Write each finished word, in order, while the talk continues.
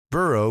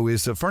Burrow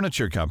is a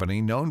furniture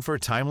company known for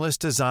timeless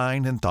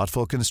design and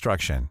thoughtful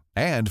construction,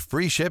 and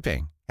free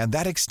shipping, and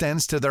that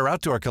extends to their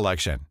outdoor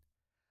collection.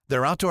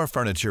 Their outdoor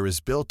furniture is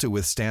built to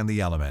withstand the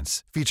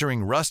elements,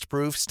 featuring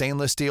rust-proof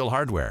stainless steel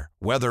hardware,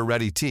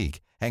 weather-ready teak,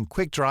 and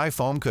quick-dry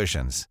foam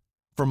cushions.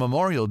 For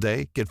Memorial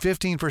Day, get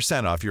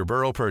 15% off your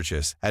Burrow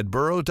purchase at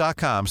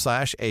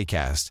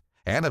burrow.com/ACAST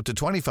and up to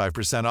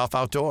 25% off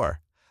outdoor.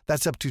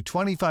 That's up to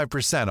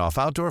 25% off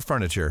outdoor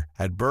furniture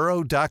at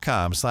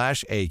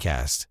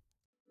burrow.com/ACAST.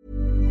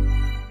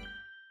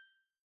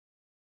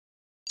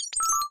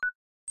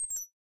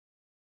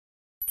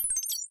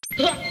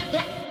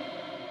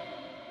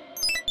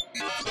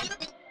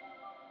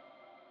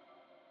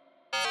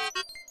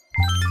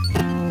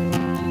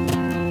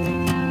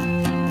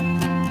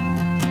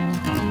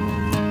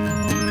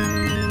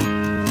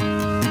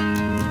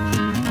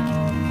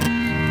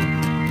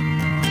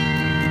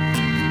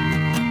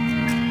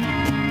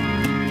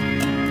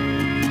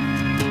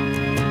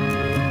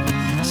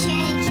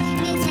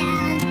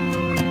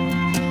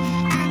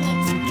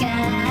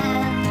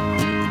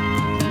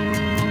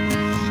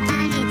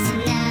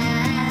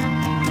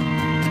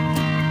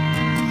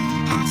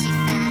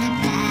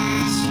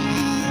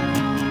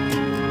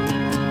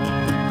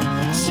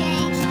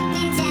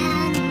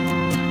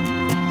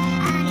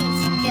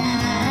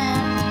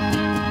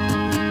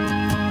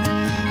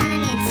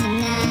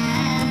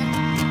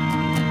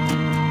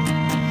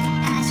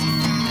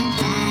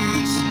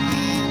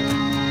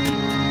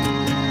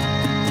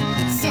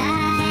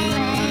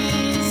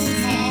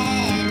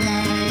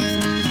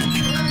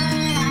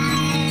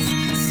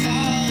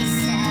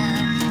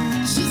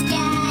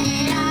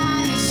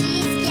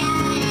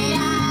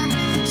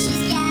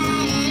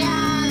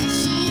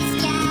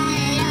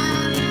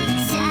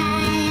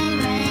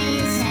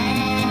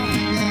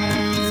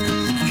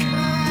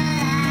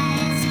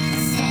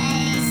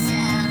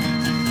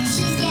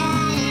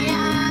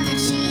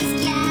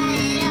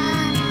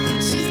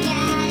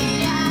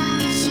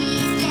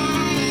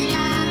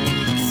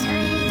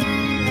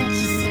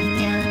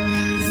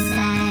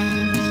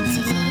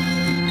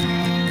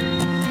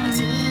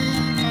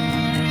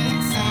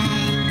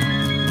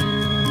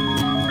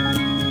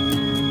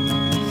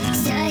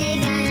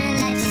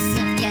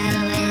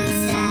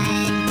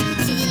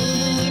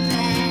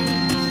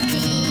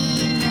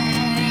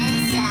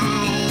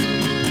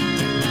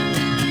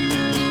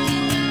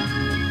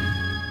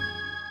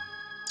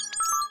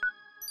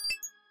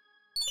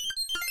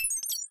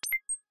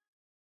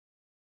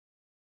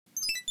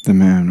 The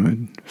man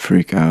would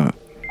freak out.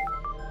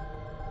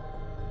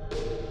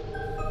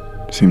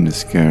 Seemed to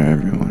scare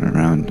everyone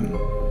around him.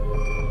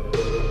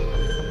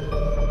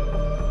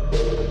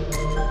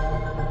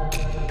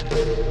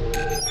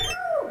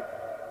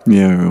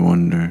 You ever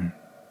wonder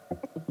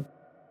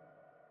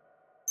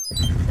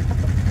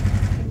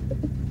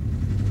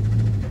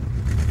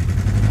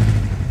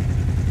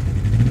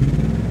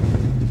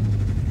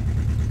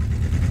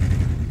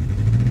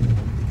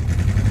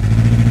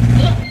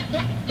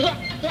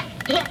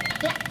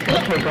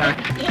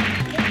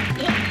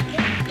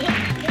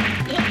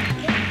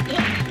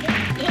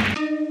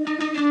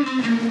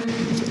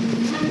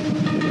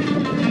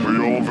Are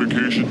you all on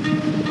vacation?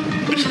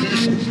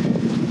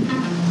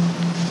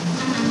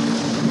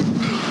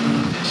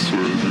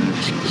 Swear, dude,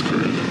 it's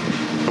crazy.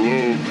 Hello?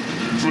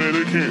 Man,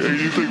 they can't, hey,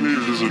 you think they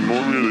just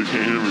ignore me or they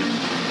can't hear me?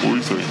 What do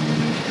you think?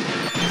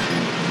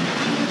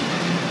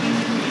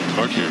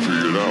 I can't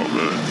figure it out,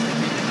 man.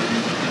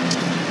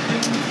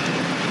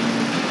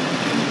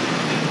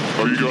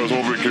 Are you guys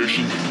on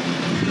vacation?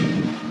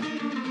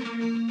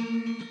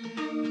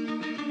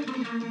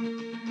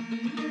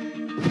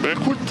 Man,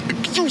 quit.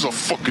 Use a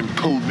fucking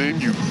code name,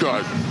 you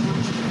god.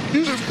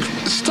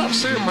 Stop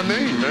saying my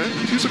name, man.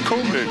 Use a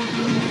code name.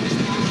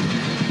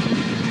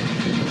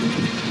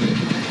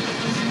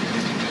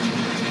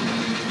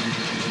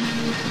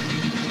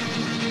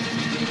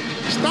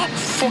 Stop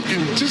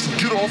fucking. Just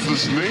get off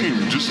this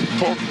name. Just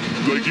talk,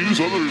 like,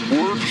 use other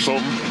words or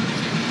something.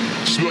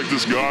 Just be like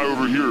this guy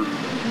over here.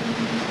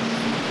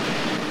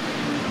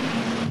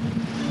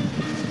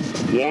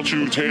 Want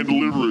you to hand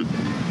deliver it.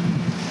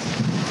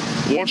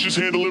 Want you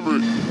to hand deliver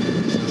it.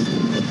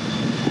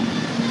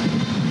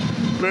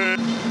 Man,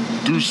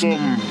 do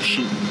some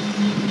shit.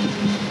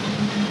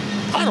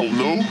 I don't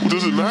know.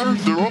 Does it matter?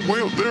 They're up way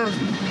up there.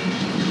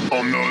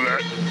 Oh, no,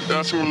 that.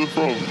 Ask me where they're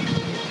from.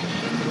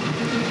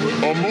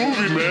 A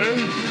movie,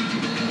 man.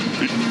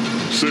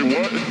 Say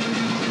what?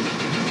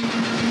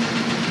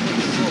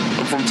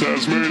 I'm from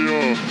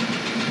Tasmania.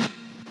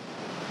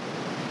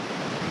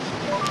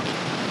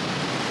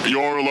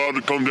 Y'all are allowed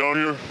to come down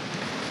here?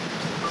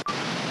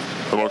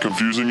 Am I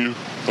confusing you?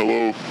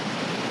 Hello?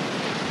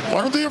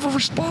 Why don't they ever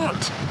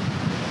respond?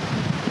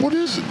 What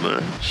is it,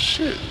 man?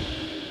 Shit.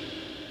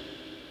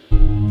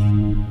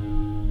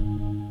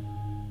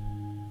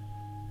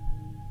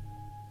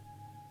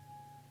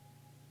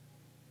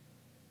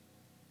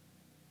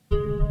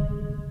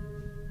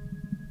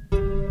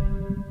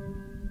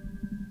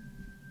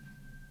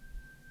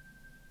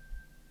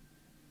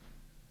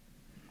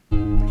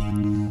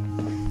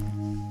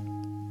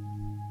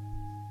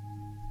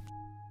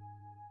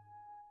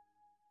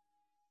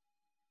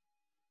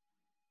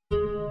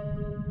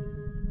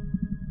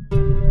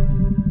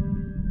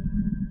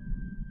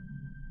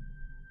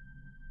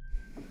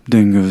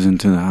 then goes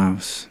into the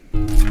house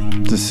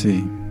to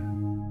see.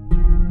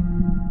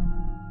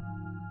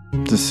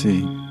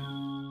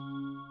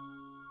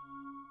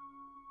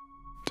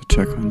 To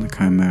check on the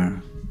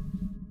chimera.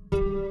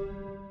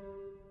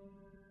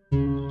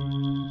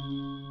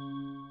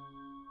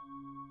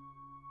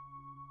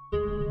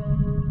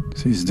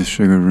 Sees the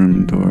sugar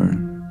room door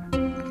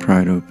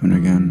pried open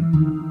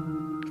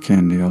again.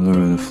 Candy all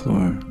over the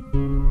floor.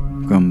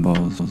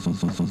 Gumballs.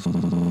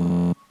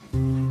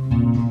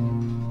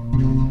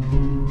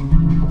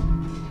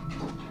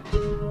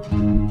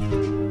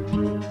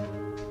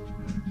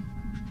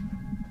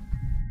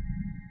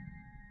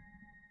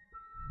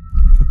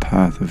 The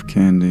path of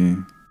candy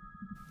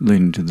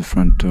leading to the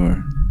front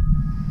door.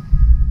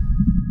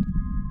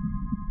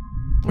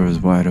 The door is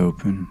wide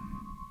open.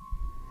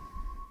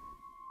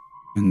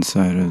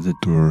 Inside of the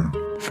door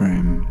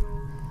frame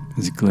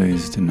is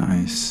glazed in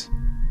ice.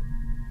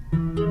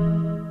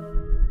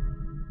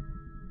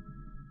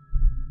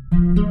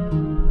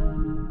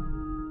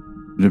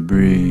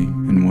 Debris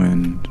and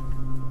wind.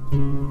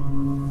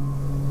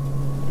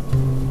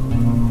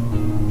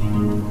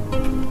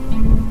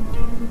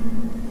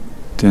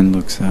 Then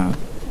looks out,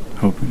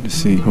 hoping to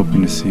see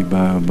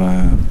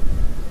Bio,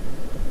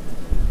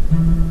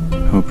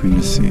 hoping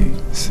to see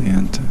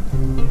Santa.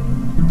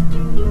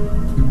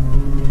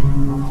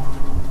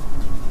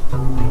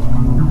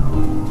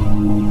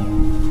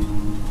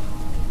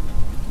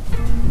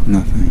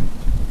 Nothing.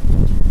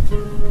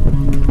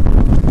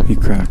 He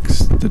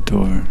cracks the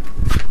door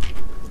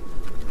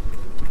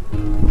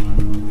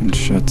and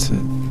shuts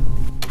it.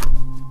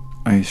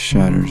 Ice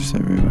shatters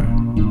everywhere.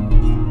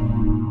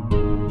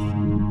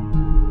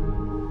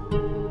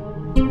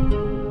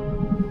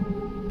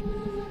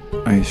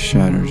 Ice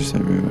shatters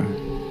everywhere.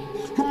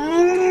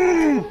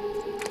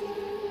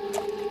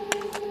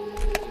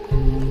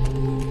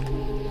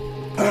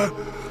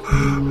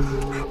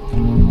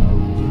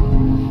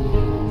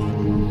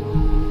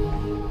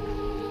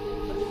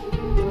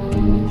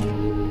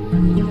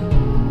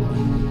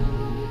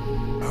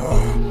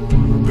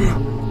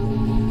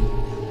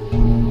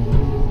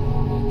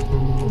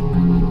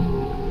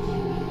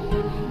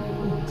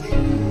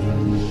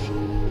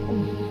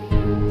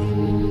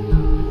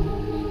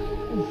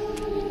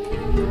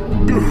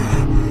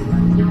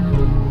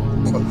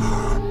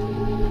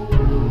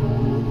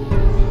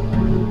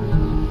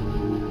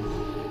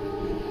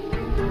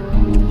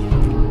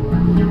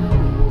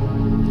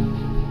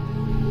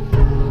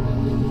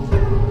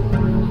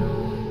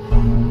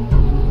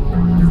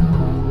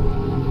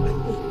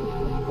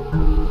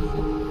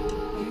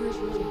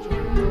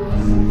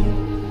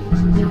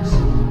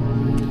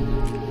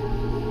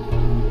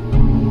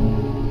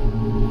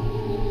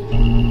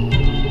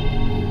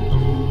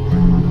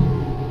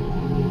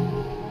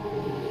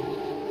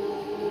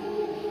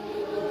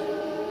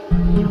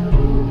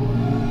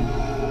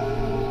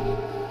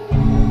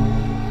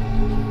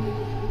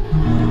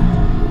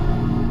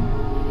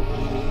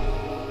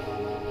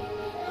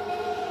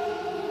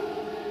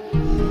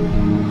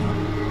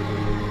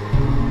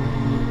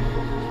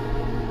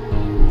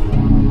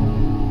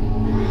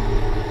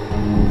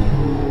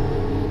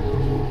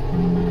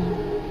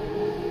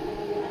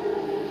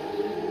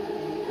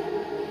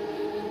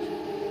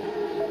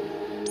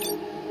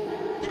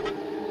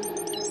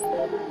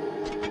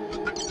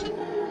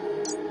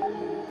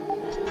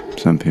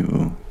 Some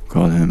people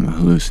call him a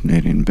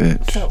hallucinating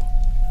bitch.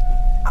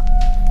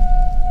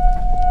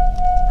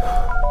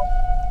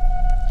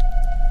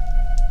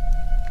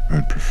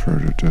 I'd prefer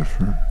to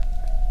differ.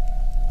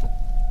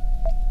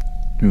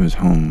 It was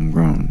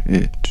homegrown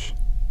itch.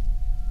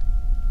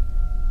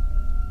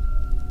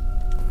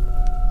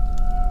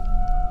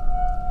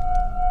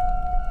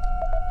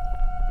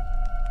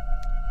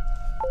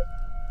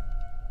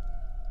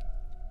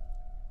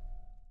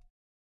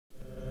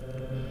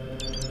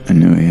 I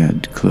knew he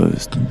had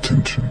closed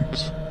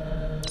Intentions.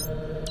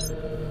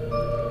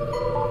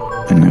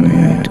 I knew he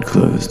had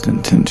closed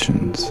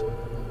intentions.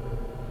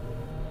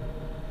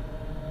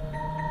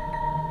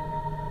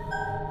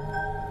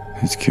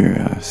 His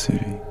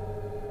curiosity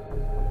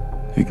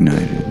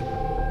ignited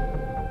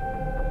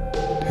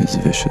his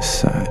vicious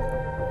side.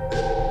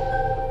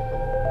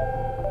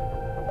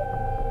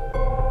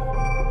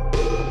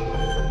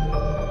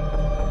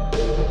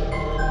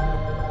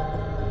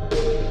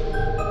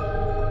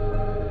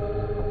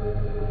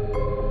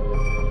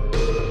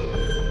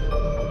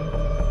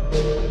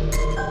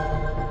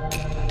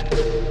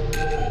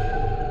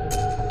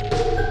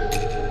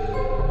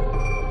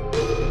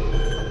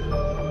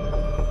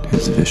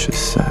 His vicious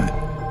side.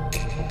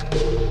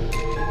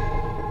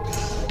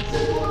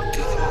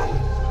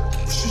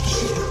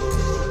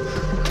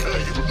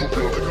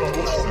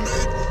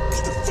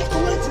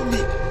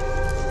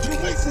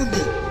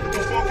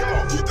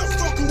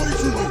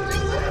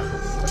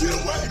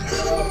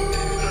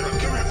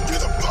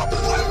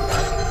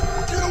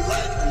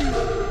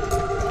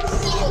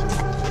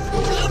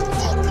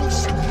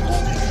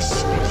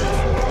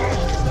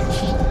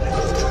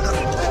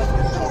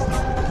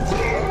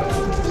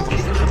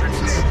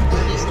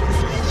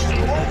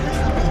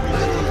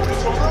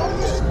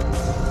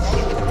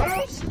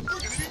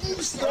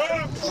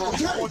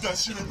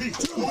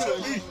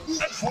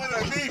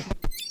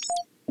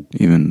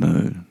 Even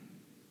though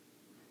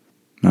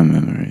my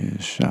memory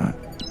is shot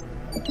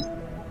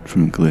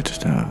from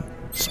glitched out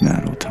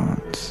snaddle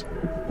taunts,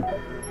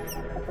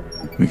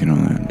 we can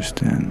only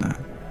understand that.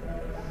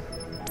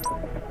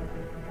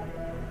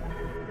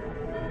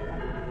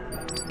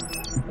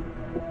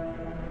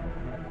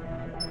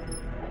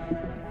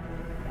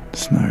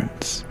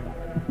 Snarts,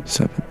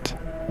 Seppet.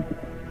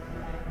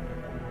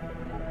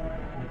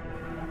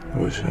 I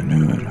wish I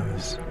knew what I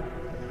was.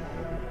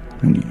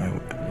 And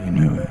you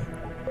knew it.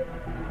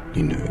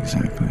 You knew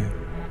exactly.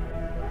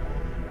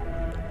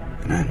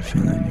 And I had a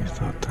feeling you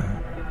thought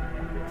that.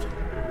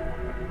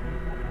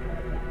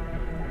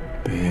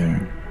 But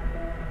here,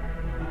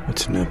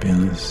 it's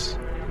nebulous.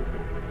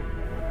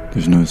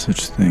 There's no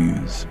such thing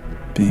as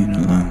being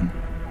alone.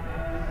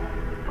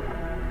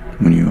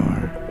 When you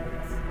are.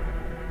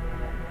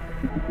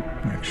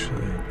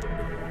 Actually,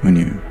 when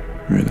you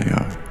really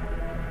are.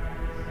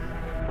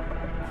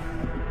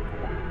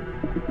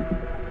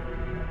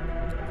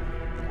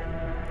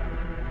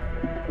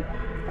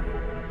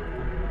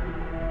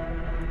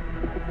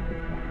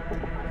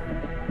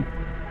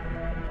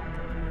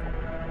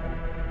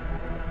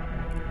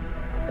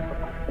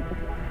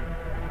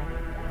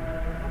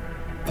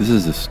 This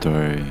is a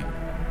story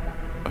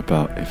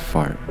about a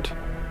fart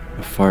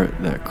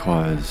that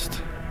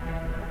caused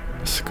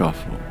a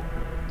scuffle.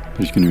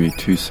 There's going to be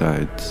two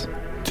sides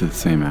to the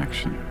same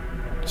action.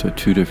 So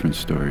two different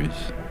stories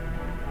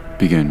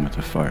begin with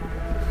a fart.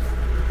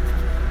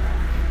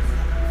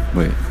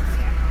 Wait.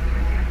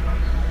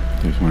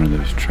 There's one of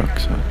those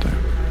trucks out there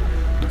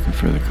looking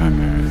for the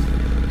Chimera.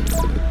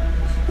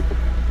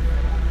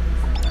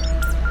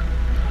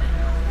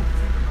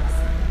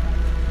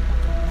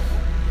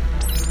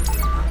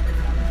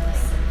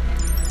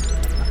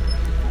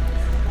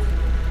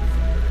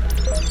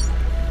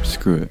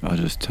 Screw it, I'll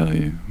just tell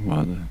you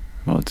while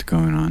it's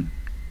going on.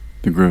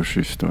 The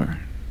grocery store.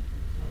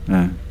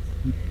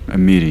 A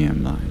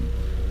medium line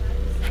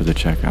for the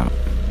checkout.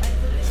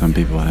 Some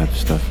people have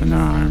stuff in their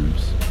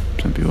arms.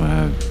 Some people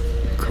have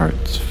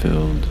carts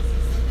filled.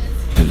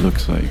 It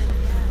looks like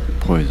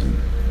poison.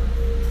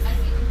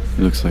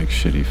 It looks like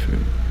shitty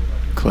food.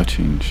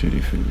 Clutching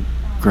shitty food.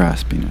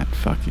 Grasping at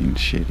fucking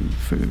shitty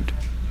food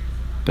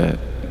that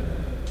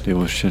they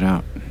will shit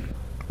out.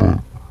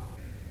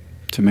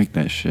 To make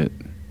that shit,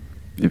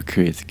 it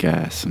creates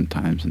gas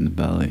sometimes in the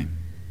belly.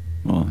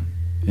 Well,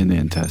 in the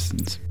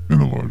intestines. In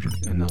the larger.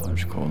 In the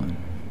large colon.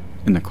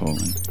 In the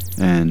colon.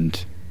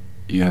 And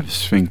you have a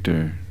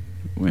sphincter.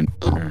 When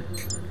air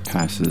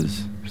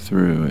passes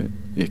through it,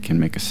 it can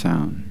make a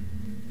sound.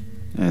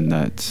 And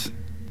that's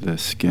the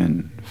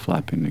skin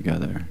flapping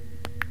together.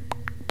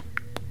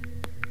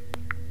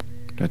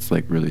 That's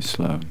like really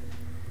slow.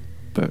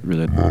 But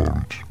really...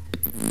 Large.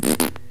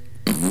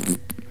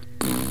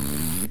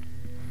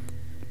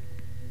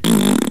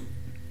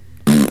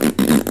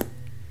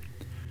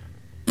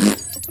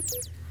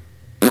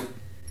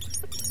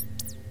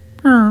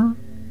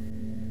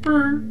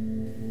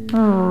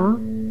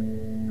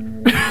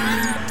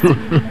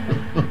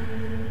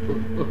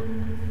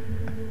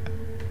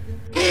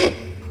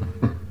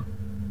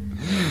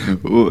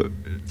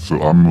 So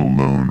I'm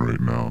alone right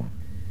now.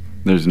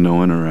 There's no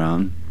one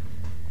around,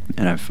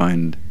 and I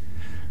find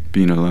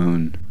being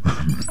alone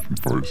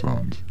Fart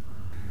sounds.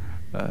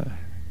 uh,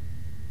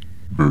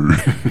 Very.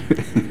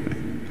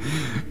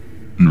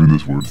 Even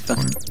this word's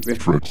funny.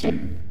 Fresh.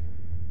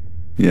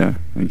 yeah,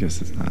 I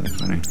guess it's not that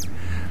funny.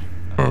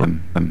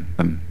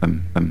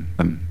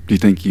 Do you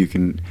think you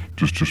can,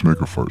 Just make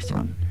a fart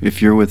sound.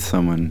 if you're with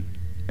someone,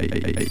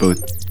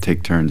 both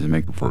take turns and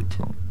make a fart,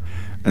 Fart sound.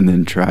 and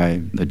then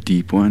try the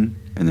deep one,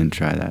 and then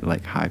try that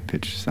like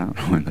high-pitched sound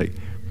one, like,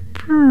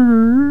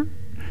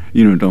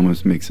 you know, it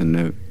almost makes a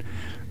note.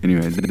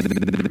 Anyway, But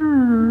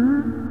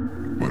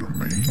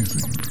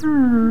amazing.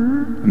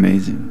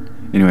 amazing.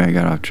 Anyway, I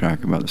got off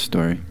track about the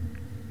story.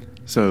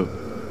 So,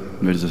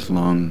 there's this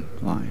long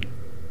line,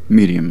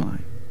 medium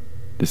line.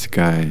 This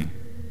guy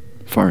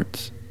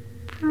farts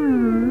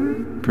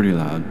pretty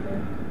loud,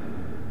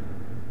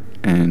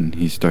 and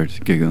he starts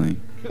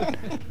giggling.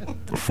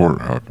 A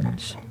fart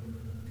happens.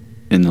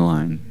 In the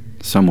line,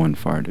 someone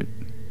farted.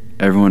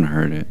 Everyone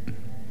heard it.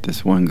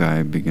 This one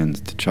guy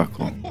begins to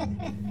chuckle,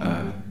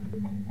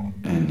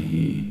 and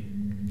he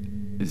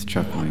is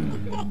chuckling.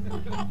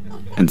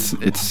 And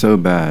it's so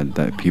bad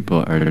that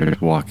people are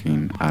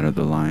walking out of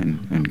the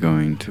line and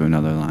going to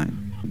another line.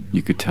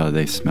 You could tell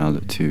they smelled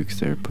it too because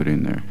they were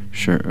putting their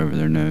shirt over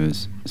their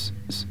nose.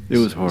 It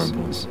was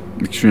horrible.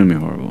 Extremely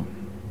horrible.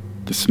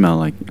 The smell,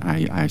 like,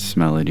 I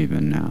smell it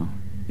even now.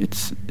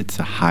 It's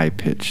a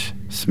high-pitched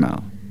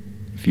smell.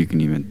 If you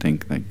can even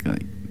think like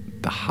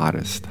the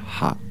hottest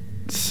hot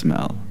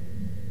smell.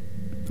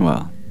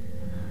 Well,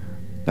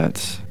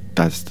 that's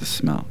the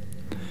smell.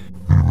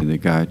 The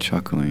guy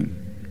chuckling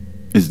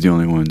is the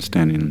only one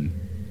standing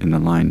in the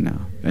line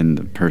now, and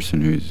the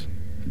person who's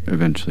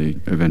eventually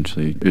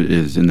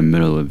is in the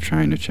middle of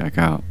trying to check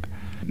out,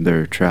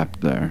 they're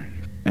trapped there.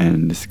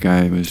 And this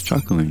guy was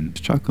chuckling,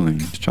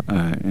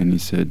 and he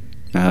said,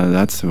 Now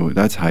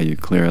that's how you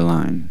clear a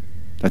line.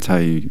 That's how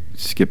you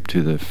skip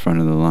to the front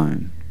of the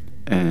line.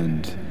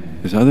 And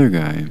this other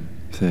guy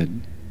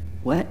said,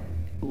 What?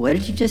 What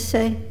did you just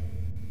say?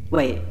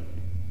 Wait,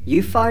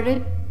 you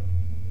farted?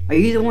 Are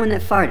you the one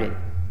that farted?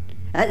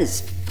 That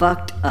is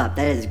fucked up.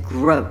 That is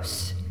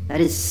gross.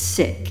 That is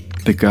sick.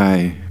 The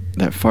guy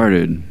that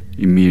farted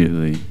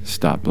immediately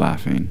stopped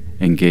laughing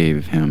and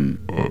gave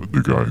him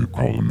The guy who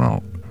called him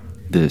out.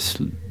 this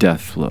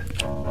death look.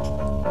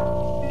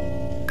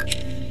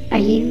 Are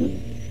you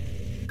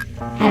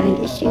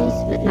having issues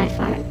with my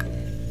fart?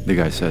 The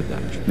guy said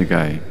that. The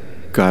guy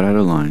got out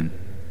of line.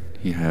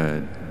 He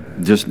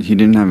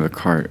didn't have a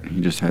cart.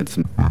 He just had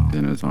some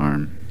in his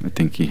arm. I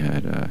think he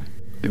had,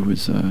 it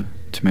was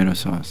tomato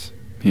sauce.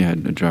 He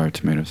had a jar of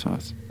tomato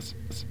sauce.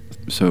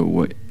 So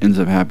what ends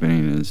up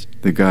happening is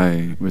the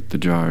guy with the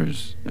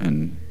jars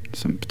and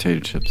some potato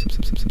chips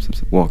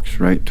walks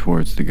right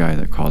towards the guy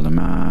that called him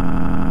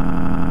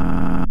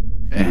out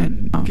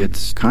and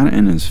gets kind of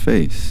in his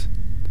face.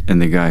 And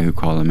the guy who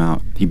called him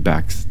out, he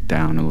backs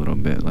down a little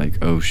bit like,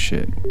 oh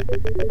shit.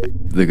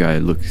 The guy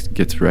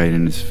gets right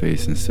in his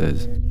face and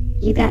says,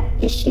 You got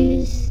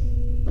issues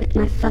with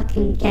my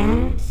fucking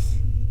gas?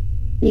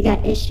 You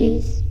got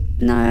issues?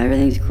 No,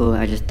 everything's cool.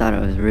 I just thought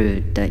it was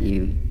rude that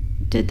you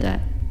did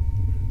that.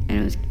 And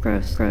it was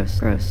gross.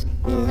 He's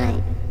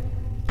like,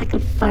 I can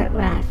fart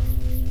where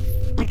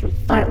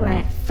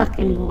I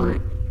fucking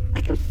want.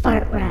 I can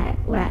fart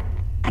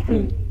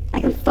I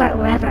can fart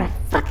wherever I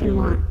fucking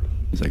want.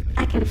 he's like,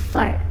 I can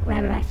fart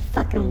wherever I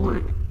fucking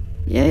want.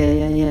 Yeah,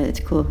 it's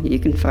cool. You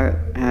can fart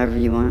however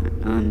you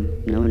want.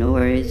 No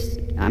worries.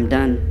 I'm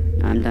done.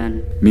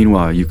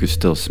 Meanwhile, you could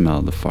still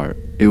smell the fart.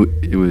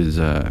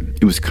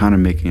 It was kind of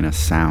making a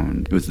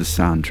sound. It was the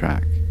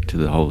soundtrack to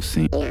the whole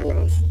scene. Yeah,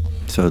 nice.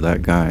 So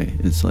that guy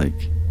is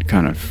like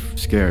kind of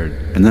scared.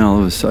 And then all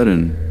of a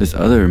sudden, this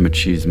other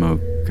machismo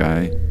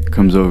guy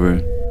comes over.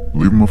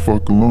 Leave him the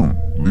fuck alone.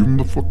 Leave him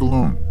the fuck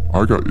alone.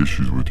 I got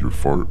issues with your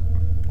fart.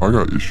 I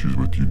got issues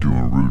with you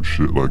doing rude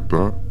shit like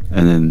that.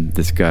 And then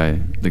this guy,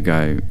 the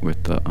guy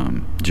with the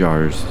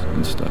jars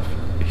and stuff,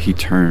 he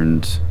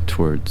turned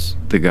towards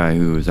the guy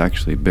who was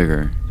actually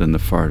bigger than the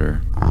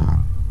farter.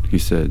 He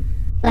said,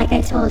 Like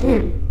I told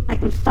him, I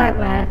can fart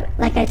wherever.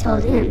 Like I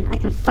told him, I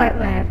can fart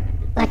wherever.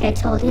 Like I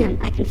told him,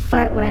 I can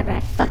fart wherever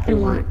I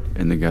fucking want.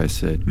 and the guy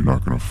said, You're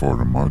not gonna fart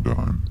on my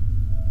dime.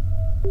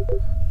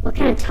 What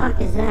kind of talk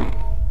is that?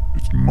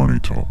 It's money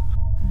talk.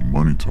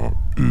 Money talk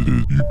is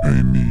you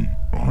pay me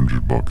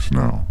 $100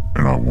 now,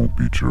 and I won't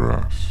beat your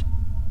ass.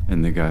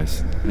 and the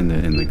guys, and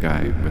the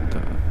guy with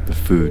the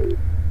food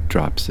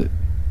drops it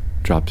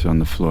on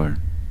the floor.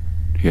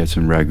 He had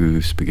some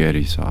ragu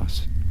spaghetti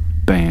sauce.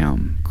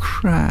 Bam,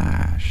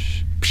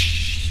 crash.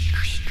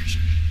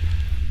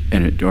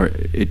 And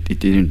it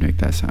didn't make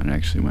that sound. It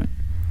actually went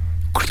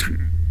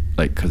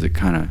like, cause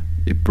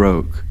it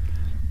broke,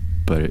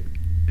 but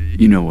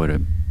you know what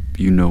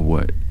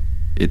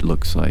it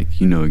looks like.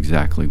 You know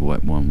exactly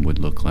what one would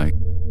look like.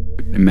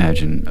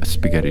 Imagine a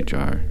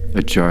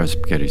jar of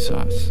spaghetti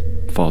sauce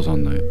falls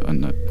on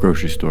the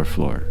grocery store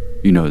floor.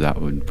 You know what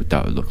that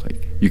would look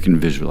like. You can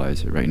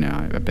visualize it right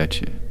now. I bet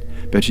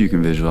you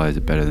can visualize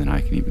it better than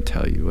I can even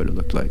tell you what it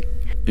looked like.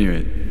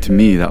 Anyway, to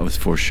me that was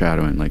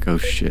foreshadowing, like, oh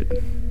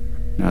shit,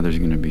 now there's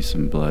gonna be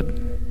some blood.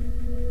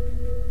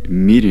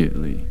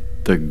 Immediately,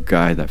 the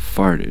guy that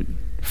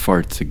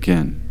farts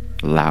again,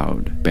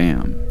 loud,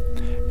 bam,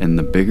 and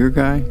the bigger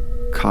guy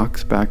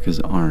cocks back his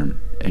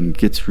arm and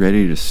gets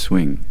ready to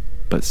swing,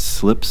 but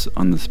slips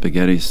on the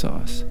spaghetti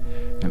sauce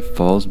and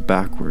falls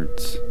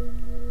backwards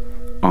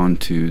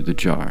onto the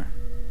jar,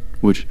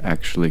 which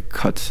actually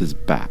cuts his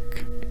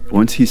back.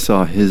 Once he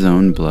saw his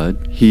own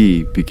blood,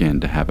 he began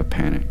to have a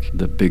panic,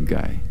 the big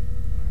guy.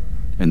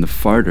 And the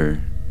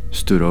farter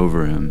stood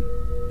over him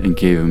and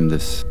gave him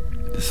this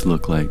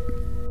look like,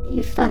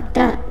 You fucked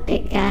up,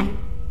 big guy.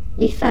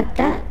 You fucked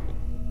up.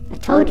 I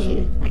told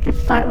you I can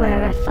fart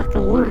wherever I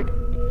fucking want.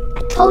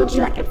 I told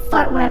you I can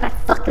fart wherever I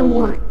fucking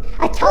want.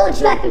 I told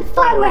you I can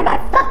fart wherever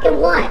I fucking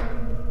want.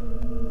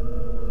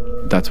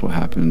 that's what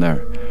happened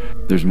there.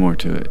 There's more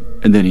to it.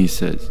 And then he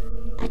says,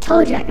 I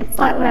told you I can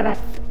fart wherever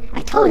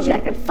I told you I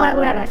can fart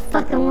wherever I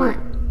fucking want.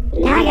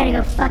 Now I gotta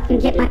go fucking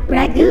get my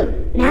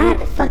ragu. Now I have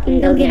to fucking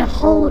go get now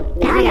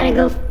I gotta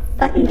go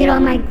fucking get all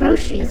my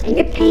groceries, and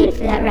you're paying for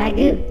that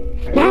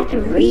ragu. Now I have to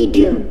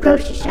redo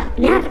grocery shop.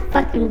 Now I have to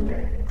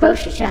fucking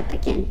grocery shop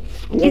again,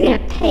 and you're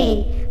gonna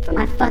pay for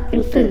my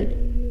fucking food.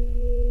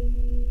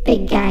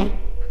 Big guy.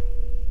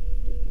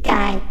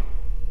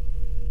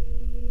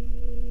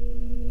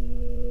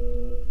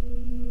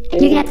 And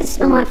you're gonna have to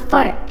smell my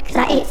fart, because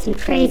I ate some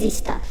crazy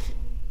stuff.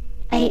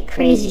 I eat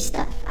crazy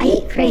stuff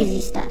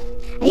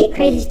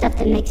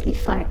that makes me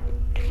fart.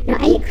 No,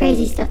 I eat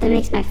crazy stuff that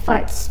makes my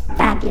farts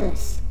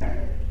fabulous.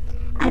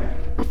 My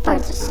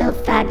farts are so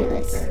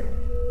fabulous.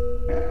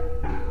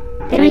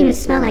 They don't even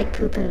smell like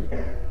poo-poo,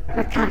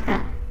 or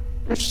caca,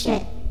 or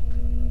shit,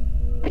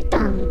 or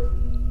dung,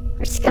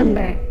 or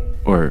scumber.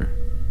 or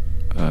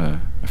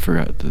I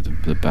forgot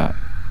the bat,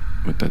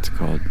 what that's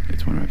called.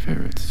 It's one of my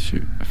favorites.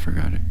 Shoot, I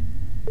forgot it.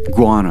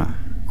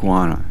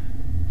 Guana.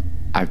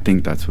 I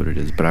think that's what it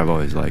is, but I've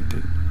always liked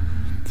it.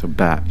 So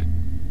bat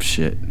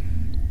shit.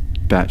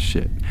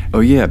 Oh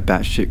yeah,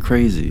 bat shit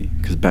crazy,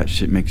 because bat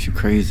shit makes you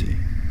crazy.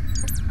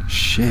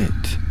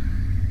 Shit.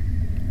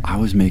 I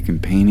was making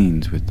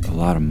paintings with a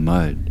lot of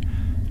mud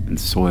and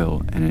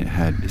soil, and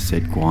it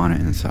said guana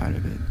inside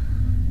of it.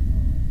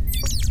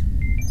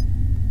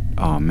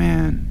 Oh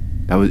man,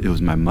 it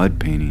was my mud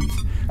paintings.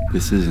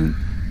 This isn't.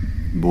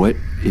 What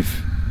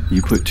if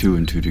you put 2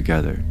 and 2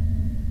 together?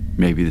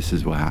 Maybe this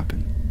is what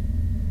happened.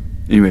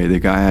 Anyway, the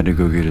guy had to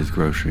go get his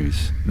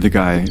groceries. The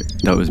guy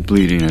that was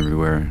bleeding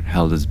everywhere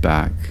held his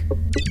back.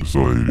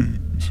 So he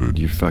said,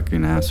 "You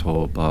fucking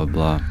asshole, blah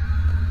blah."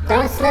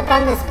 Don't slip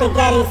on the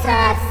spaghetti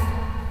sauce.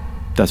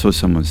 That's what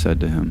someone said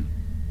to him.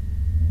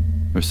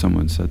 Or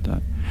someone said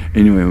that.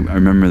 Anyway, I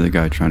remember the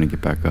guy trying to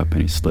get back up,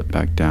 and he slipped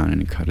back down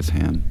and he cut his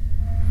hand.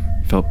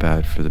 Felt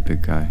bad for the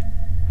big guy.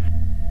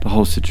 The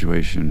whole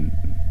situation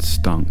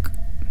stunk.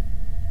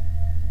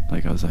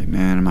 Like, I was like,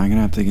 man, am I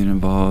gonna have to get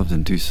involved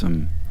and do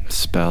some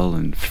spell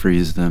and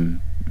freeze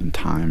them in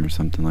time or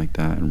something like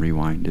that and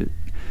rewind it,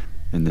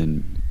 and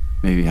then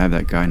maybe have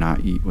that guy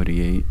not eat what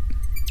he ate.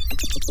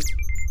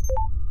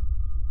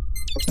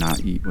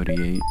 Not eat what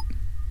he ate.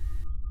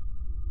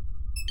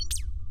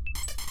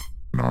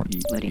 not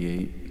Eat what he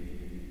ate.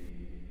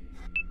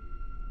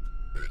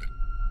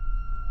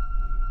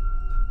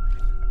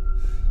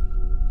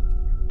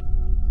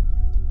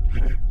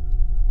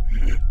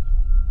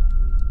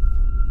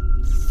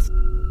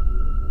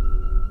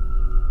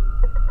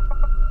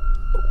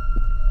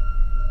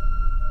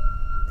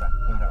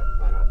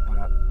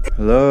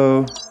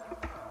 Hello?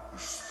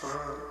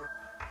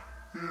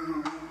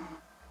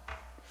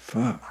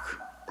 Fuck.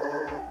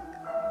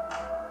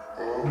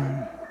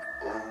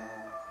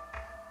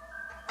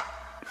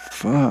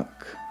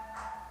 Fuck.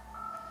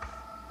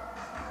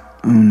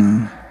 Oh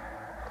no.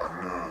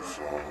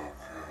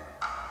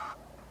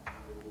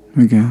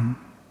 Again.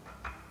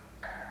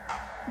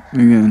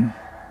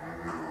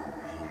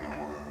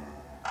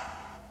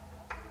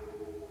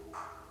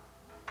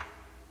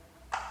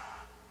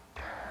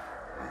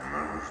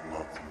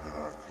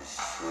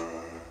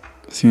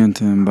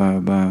 Sienta and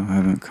Bio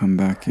haven't come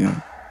back yet.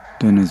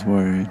 Den is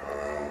worried.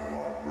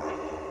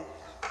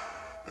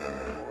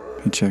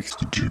 He checks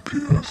the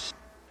GPS.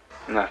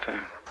 Nothing.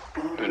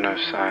 There's no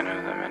sign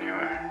of them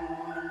anywhere.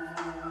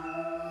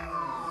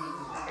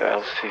 The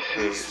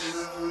LCCs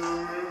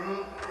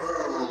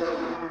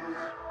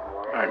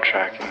aren't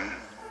tracking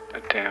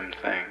a damn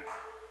thing.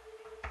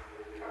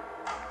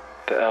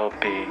 The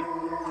LB,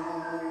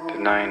 the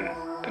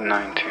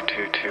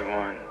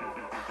 92221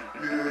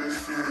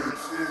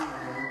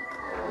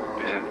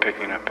 isn't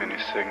picking up any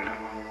signal.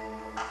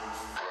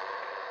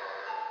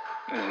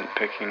 Isn't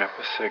picking up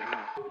a signal.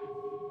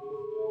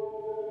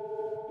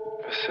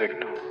 A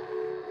signal.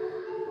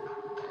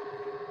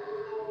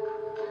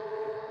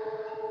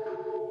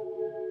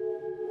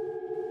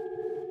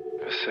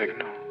 A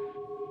signal.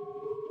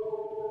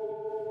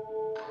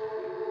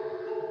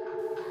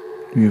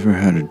 You ever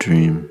had a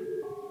dream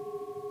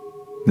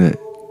that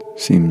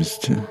seems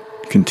to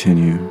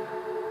continue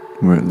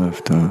where it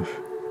left off,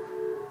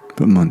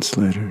 but months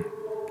later,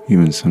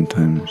 even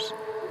sometimes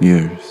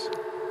years?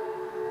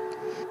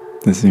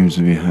 That seems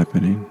to be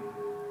happening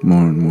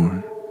more and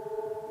more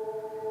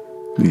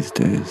these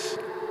days.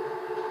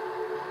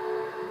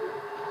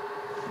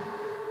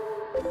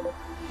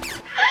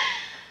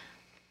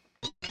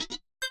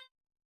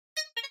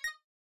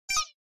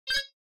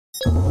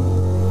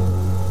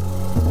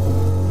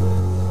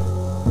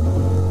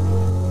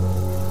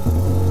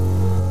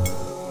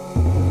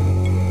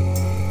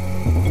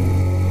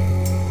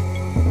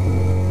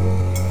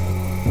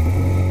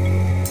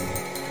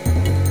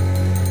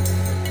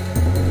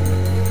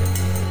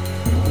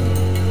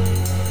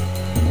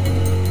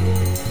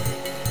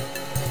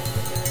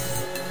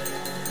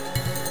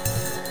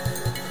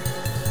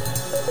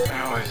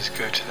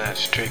 Go to that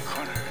street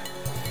corner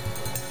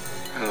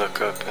and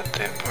look up at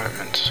the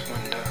apartment's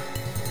window.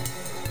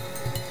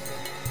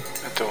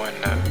 At the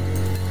window.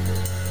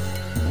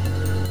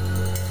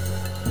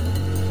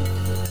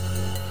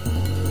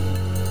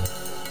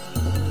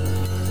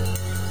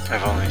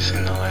 I've only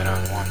seen the light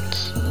on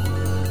once.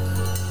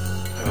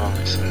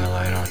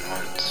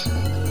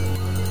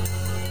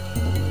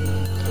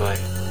 The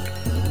light.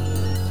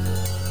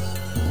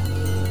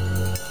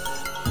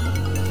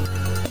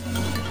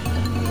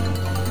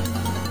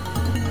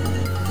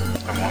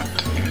 I want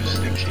to use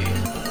the key,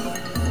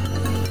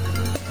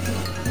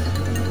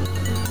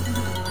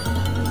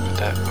 but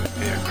that would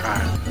be a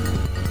crime.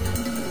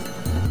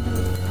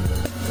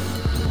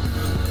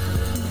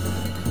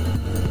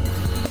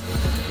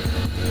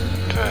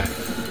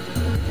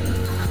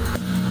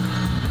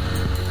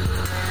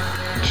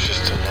 It's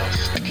just a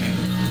lost key.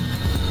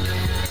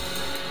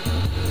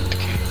 The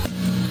key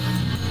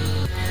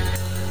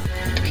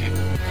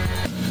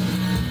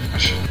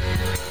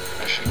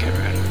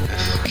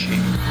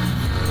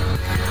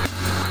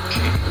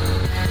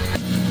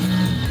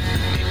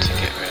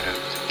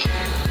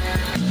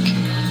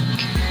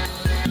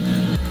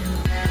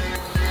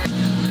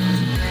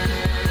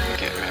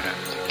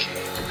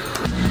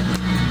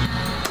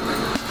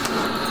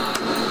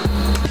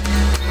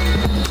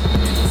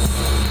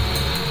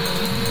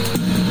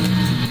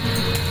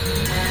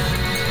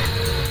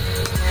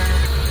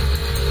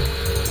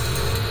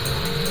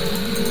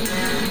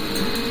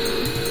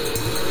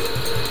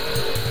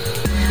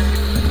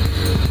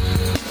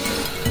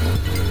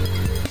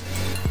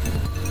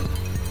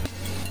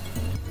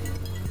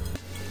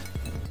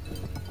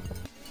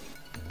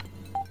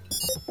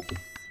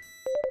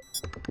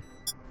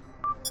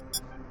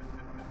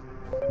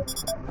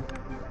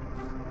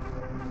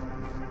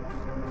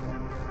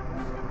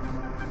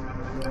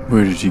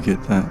Where did you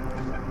get that?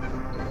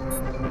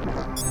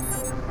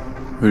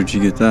 Where did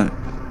you get that?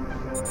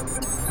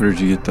 Where did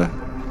you get that?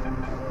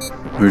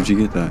 Where did you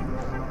get that?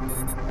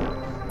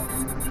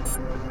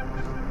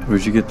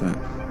 Where'd you get that?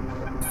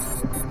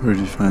 Where'd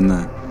you find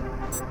that?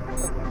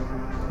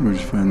 Where'd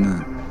you find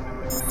that?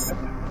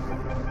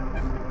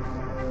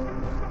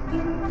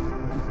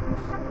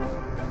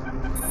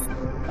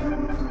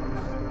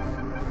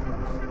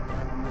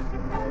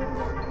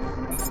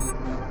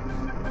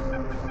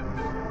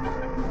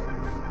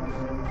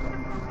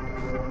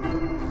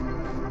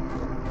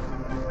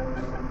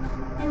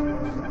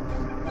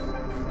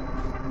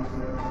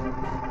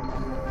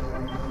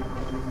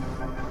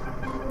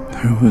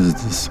 Who was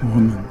this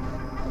woman?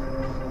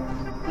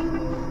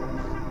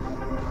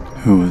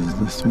 Who was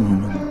this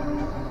woman?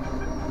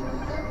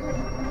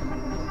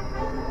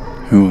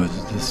 Who was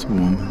this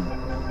woman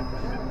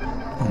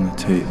on the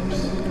tapes?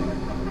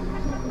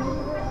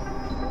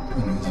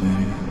 On the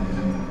videos?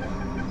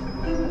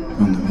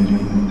 On the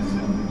videos?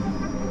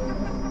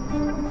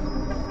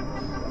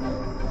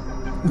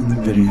 On the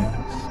videos?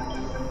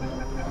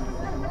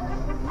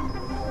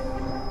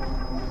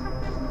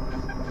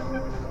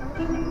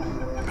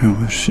 Who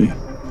was she?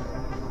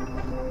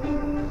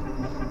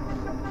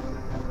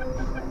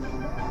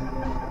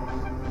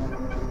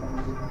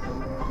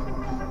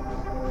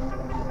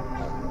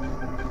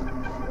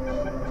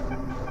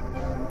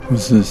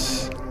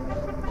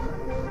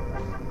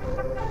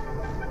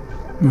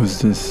 Was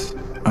this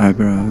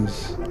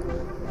eyebrows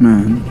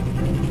man?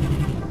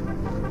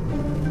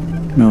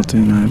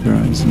 Melting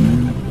eyebrows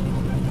man?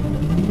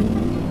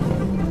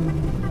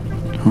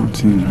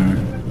 Haunting her,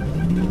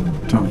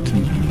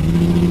 taunting her.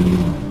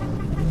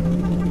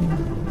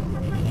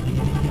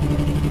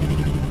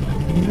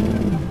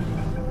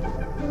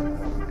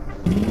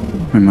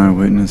 Am I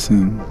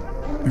witnessing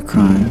a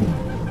crime?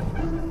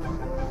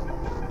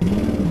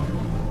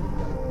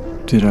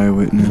 Did I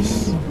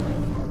witness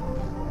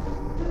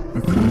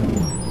a crime?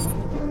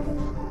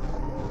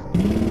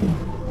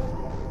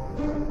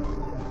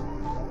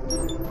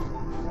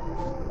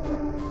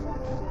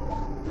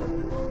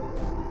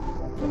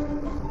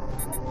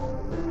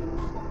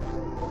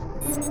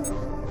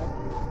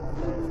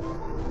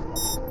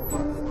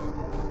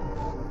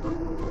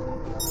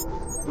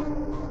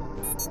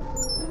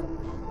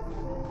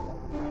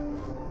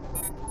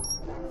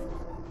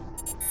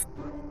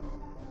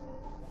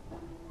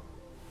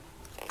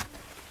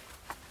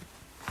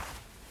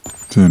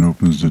 Then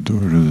opens the door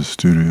to the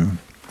studio.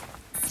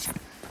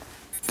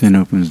 Then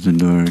opens the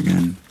door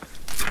again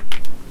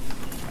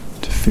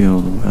to feel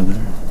the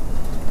weather.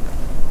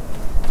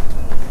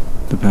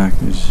 The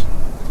package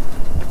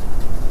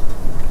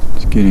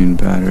is getting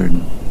battered.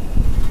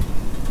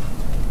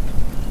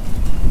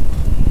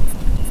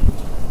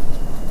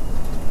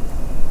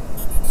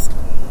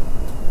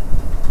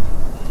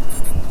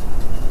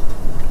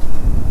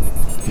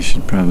 You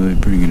should probably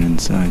bring it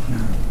inside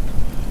now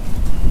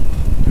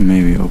and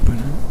maybe open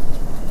it.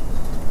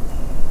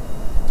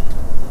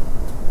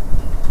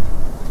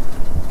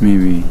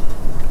 Maybe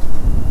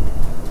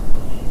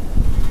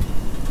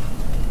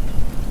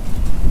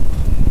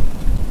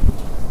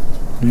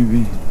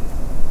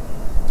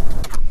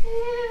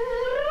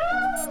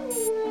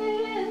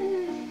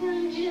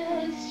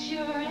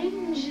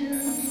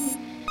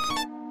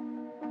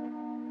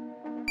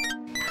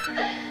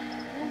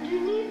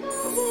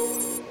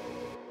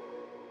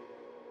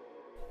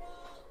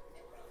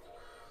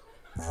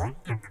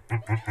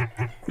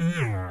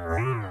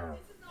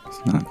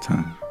it's not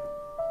time.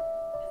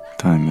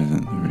 Time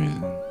isn't the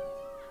reason.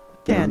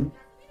 Dan,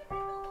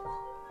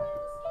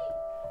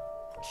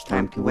 it's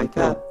time to wake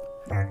up.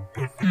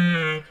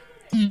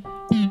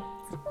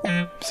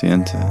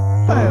 Santa.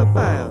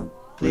 Bio,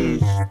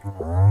 please.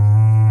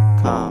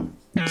 Calm.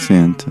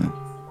 Santa.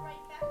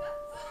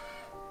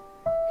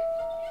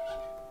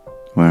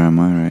 Where am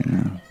I right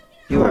now?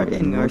 You are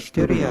in your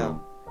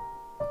studio.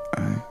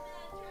 I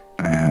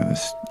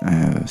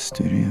have a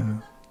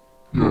studio.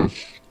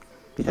 Yes.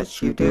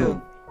 Yes, you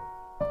do.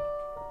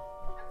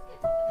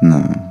 No.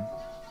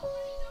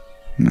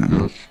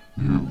 Yes,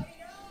 you.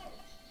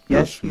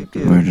 Yes, you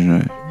do. Where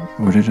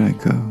did I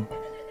go?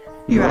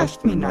 You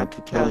asked me not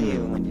to tell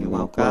you when you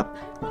woke up.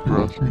 You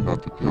asked me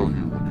not to tell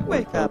you when you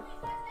Wake up.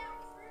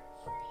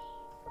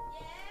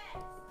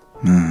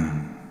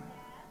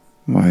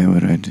 Why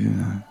would I do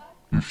that?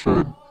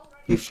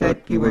 You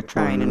said You were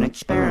trying an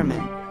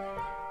experiment.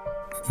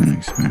 An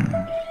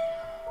experiment.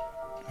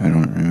 I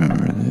don't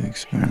remember the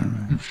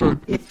experiment. You said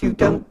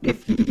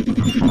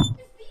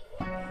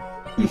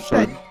You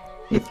said,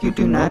 if you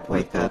do not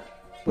wake up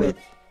with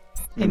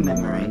a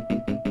memory.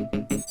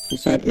 You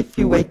said, if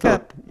you wake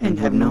up and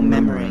have no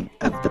memory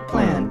of the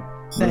plan,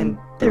 then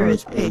there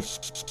is a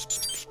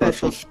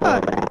special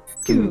spot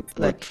to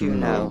let you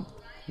know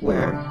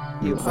where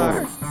you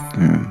are.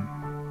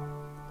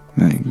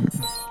 Like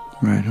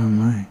right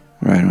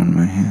on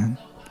my hand,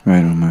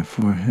 right on my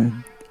forehead,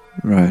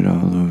 right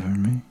all over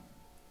me.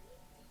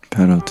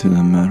 Pedal to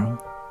the metal,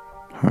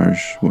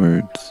 harsh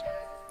words.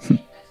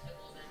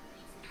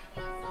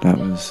 That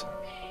was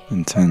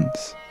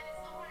intense.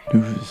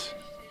 It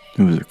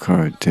was a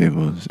card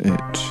table's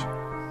itch.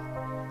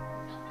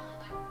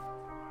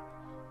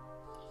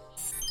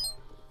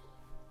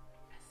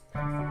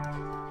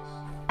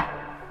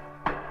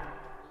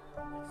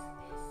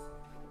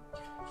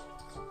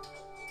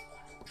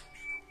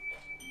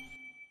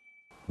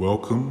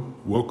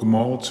 Welcome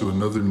all to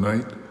another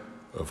night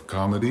of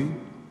comedy.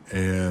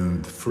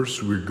 And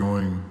first we're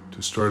going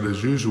to start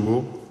as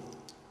usual,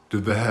 to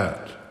the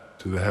hat.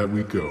 To the hat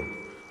we go.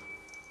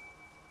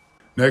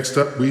 Next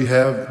up we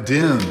have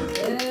Din.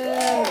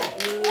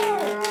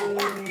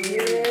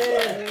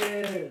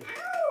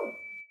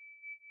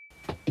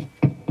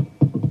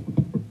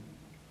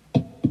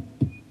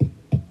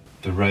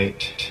 The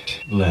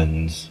right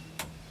lens,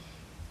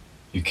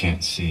 you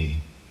can't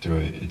see through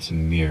it. It's a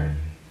mirror.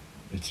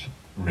 It's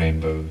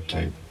rainbow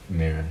type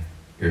mirror,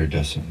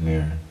 iridescent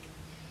mirror.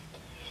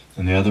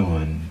 And the other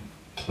one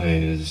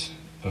plays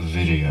a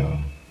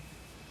video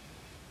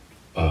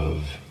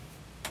of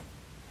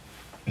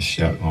a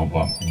shot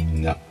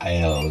in the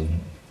L,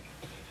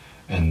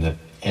 and the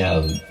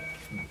L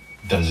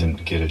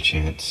doesn't get a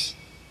chance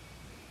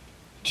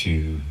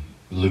to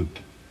loop.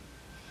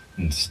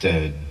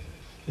 Instead,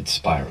 it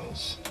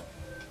spirals.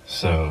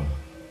 So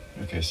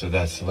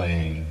that's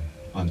laying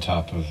on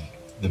top of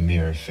the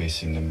mirror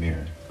facing the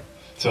mirror.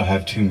 So I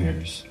have two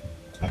mirrors.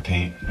 I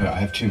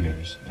have two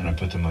mirrors, and I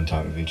put them on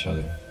top of each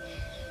other.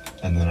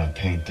 And then I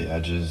paint the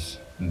edges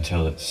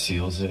until it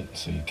seals it,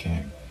 so they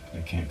can't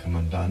come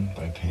undone.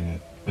 But I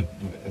paint it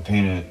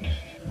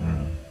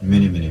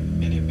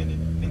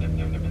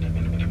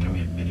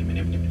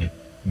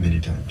many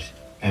times.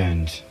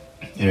 And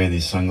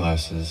these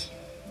sunglasses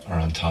are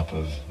on top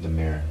of the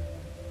mirror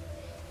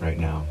right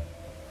now.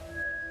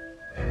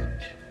 And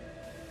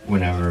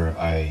whenever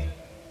I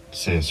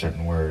say a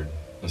certain word,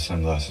 the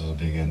sunglasses will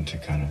begin to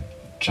kind of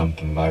jump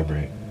and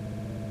vibrate.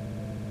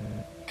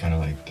 Kind of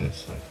like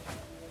this.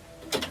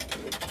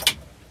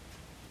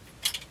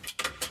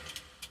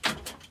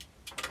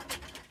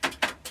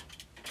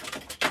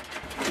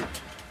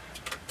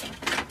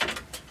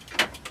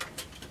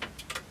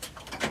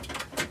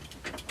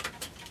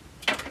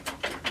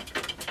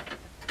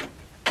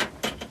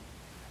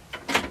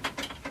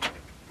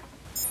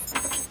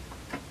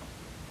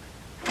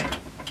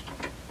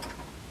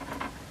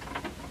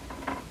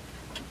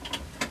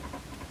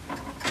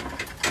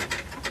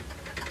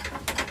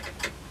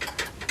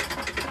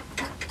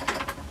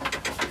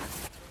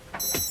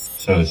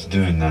 So it's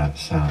doing that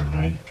sound,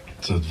 right?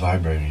 So it's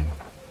vibrating.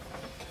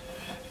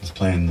 It's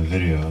playing the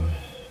video,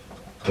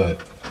 but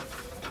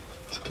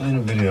it's playing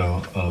a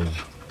video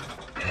of,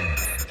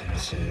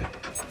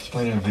 It's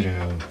playing a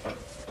video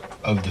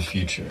of the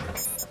future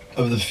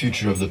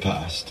of the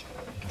past.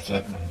 If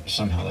that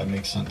somehow that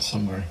makes sense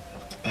somewhere.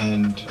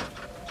 And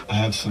I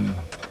have some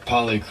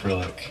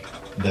polyacrylic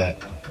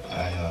that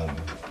I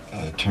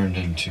turned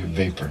into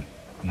vapor,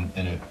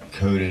 and it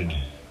coated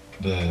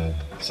the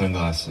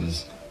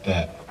sunglasses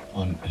that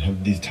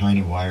have these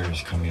tiny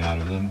wires coming out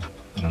of them,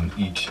 and on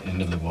each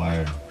end of the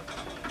wire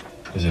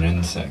is an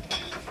insect,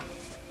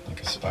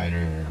 like a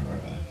spider or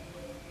a...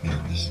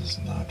 Man, this is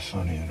not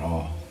funny at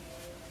all.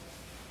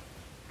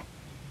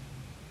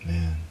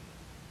 Man,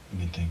 let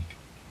me think.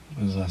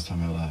 When was the last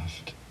time I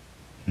laughed?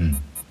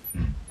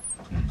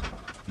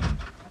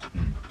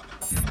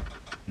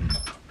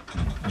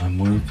 I'm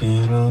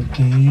working on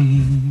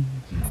things.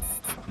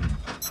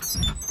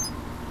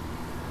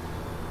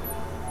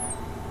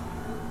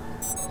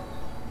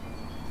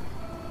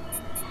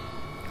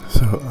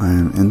 So I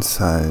am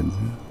inside.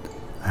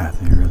 I have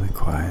to be really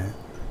quiet.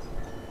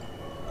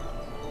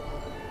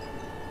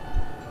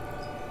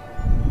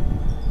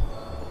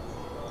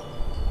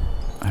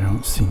 I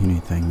don't see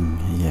anything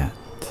yet.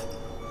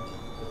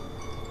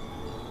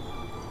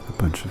 A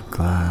bunch of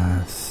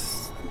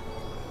glass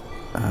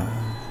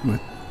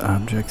with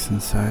objects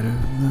inside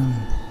of them.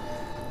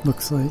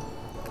 Looks like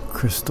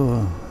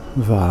crystal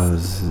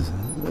vases,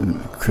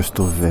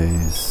 crystal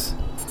vases,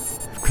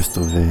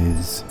 crystal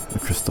vases.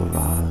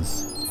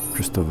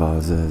 Crystal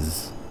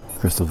vases.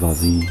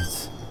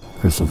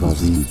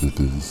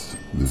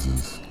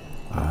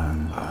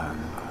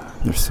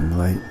 There's some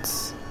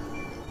lights.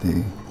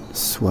 They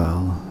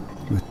swell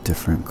with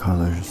different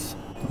colors.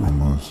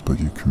 Almost, but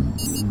you can...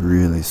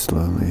 Really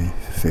slowly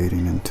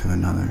fading into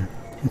another.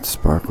 It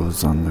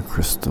sparkles on the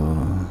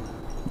crystal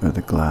or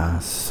the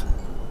glass.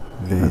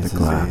 Vases.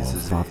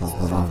 So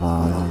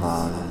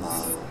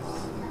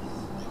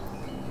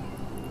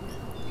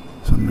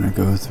I'm gonna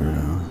go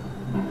through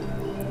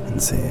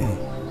and see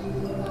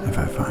if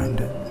I find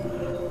it.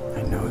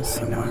 I know it's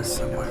somewhere.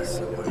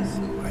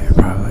 Well, you're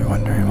probably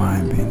wondering why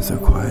I'm being so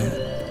quiet.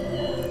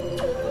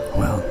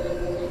 Well,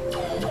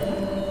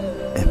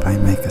 if I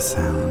make a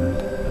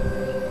sound,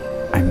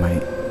 I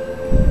might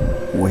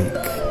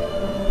wake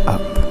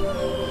up.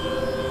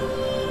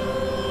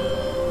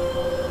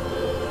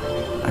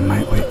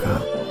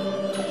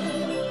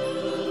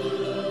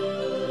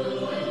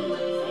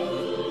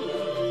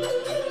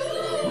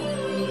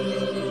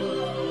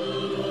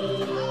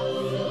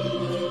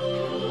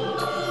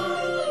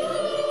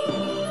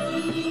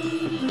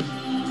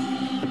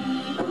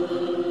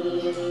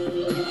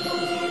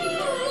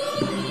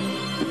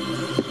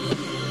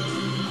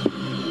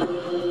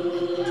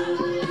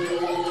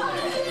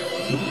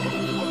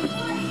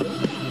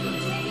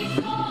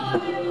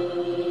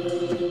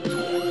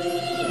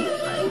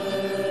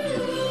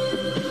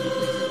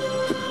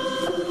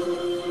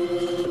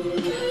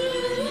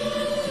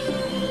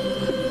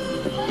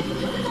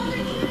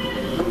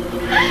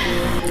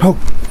 Oh!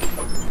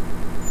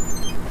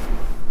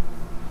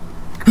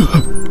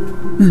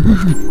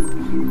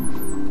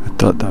 I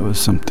thought that was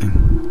something.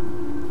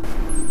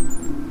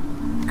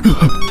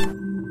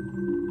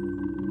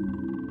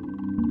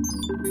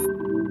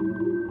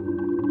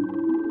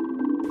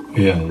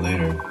 Yeah,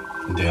 later,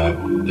 the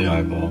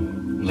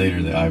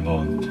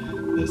eyeball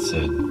that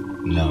said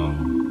no,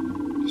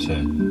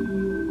 said,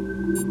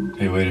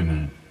 "Hey, wait a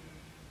minute.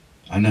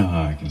 I know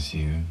how I can see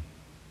you.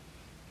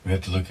 We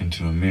have to look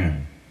into a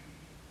mirror."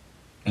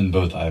 And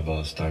both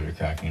eyeballs started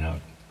cracking up.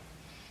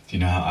 Do you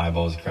know how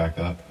eyeballs crack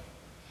up?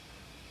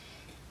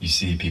 You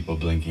see people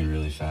blinking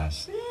really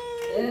fast.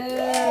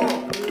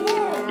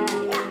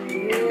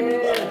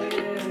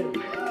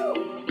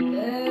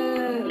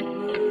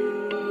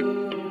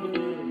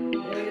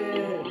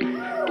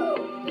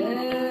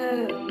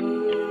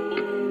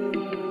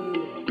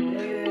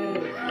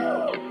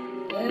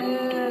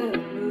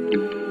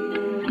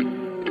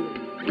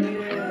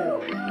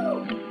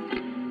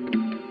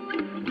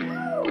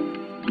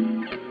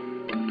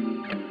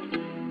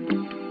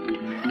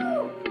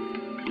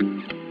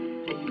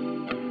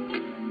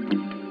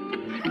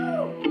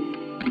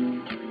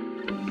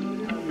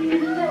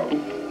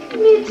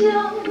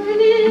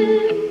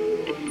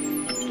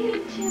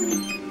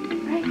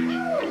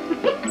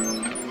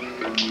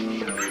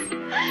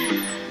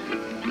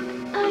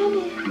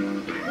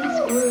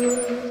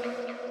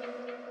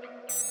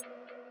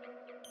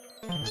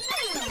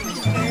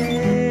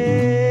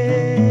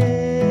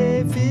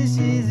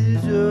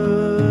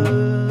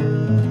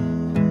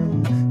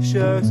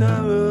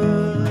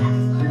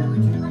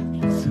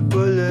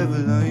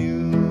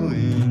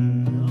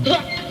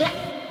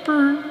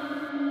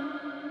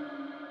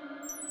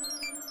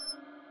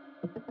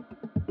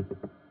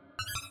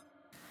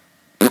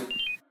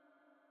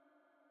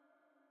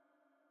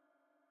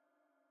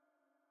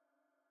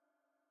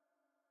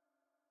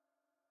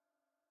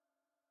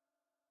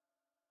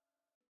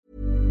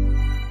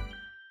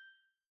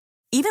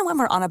 Even when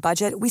we're on a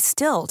budget, we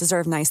still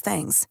deserve nice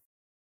things.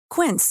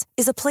 Quince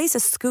is a place to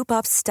scoop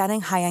up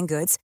stunning high-end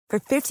goods for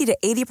 50 to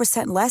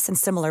 80% less than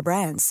similar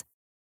brands.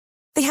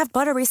 They have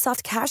buttery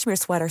soft cashmere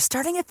sweaters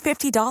starting at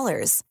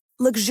 $50,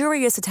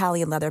 luxurious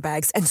Italian leather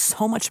bags, and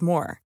so much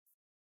more.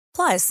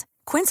 Plus,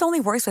 Quince only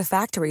works with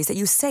factories that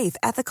use safe,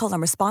 ethical,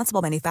 and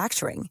responsible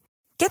manufacturing.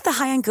 Get the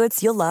high-end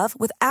goods you'll love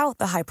without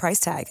the high price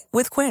tag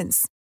with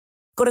Quince.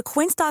 Go to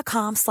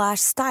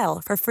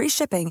quince.com/style for free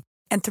shipping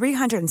and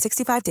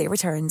 365-day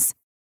returns.